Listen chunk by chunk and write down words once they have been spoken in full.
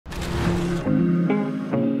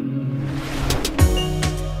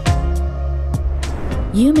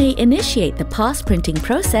You may initiate the pass printing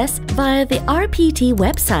process via the RPT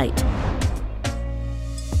website.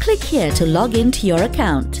 Click here to log into your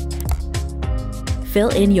account. Fill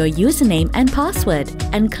in your username and password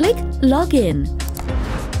and click Login.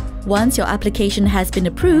 Once your application has been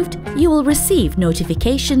approved, you will receive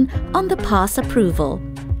notification on the pass approval.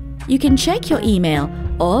 You can check your email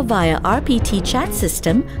or via RPT chat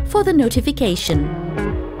system for the notification.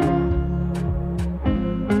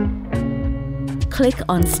 Click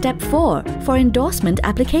on Step 4 for endorsement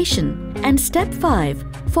application and Step 5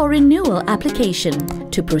 for renewal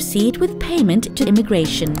application to proceed with payment to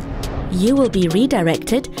immigration. You will be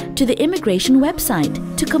redirected to the immigration website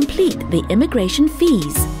to complete the immigration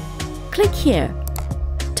fees. Click here.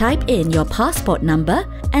 Type in your passport number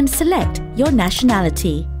and select your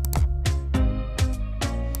nationality.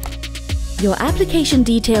 Your application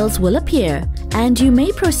details will appear and you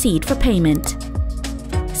may proceed for payment.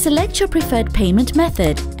 Select your preferred payment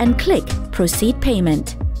method and click Proceed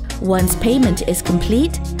Payment. Once payment is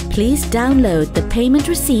complete, please download the payment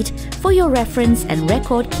receipt for your reference and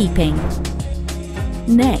record keeping.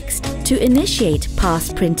 Next, to initiate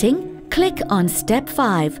pass printing, click on Step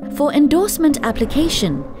 5 for endorsement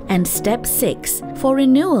application and Step 6 for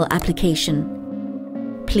renewal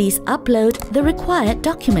application. Please upload the required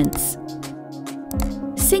documents.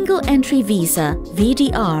 Single Entry Visa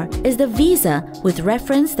 (VDR) is the visa with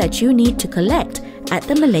reference that you need to collect at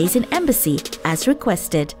the Malaysian Embassy as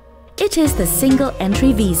requested. It is the Single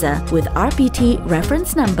Entry Visa with RPT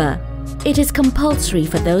reference number. It is compulsory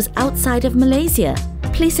for those outside of Malaysia.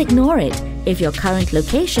 Please ignore it if your current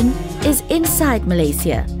location is inside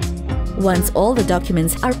Malaysia. Once all the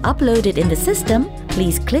documents are uploaded in the system,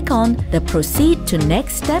 please click on the Proceed to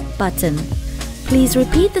Next Step button. Please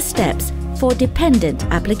repeat the steps for dependent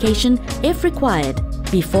application if required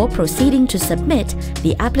before proceeding to submit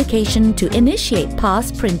the application to initiate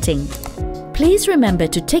pass printing. Please remember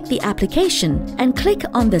to tick the application and click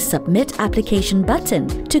on the Submit Application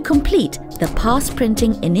button to complete the pass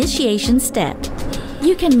printing initiation step.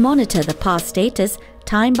 You can monitor the pass status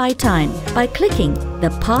time by time by clicking the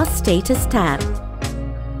Pass Status tab.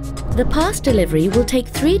 The pass delivery will take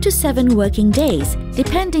 3 to 7 working days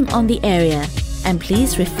depending on the area. And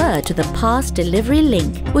please refer to the pass delivery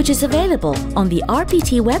link which is available on the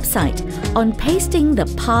RPT website on pasting the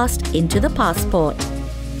pass into the passport.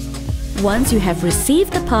 Once you have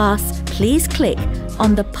received the pass, please click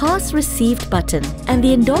on the Pass Received button and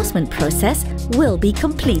the endorsement process will be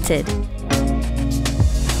completed.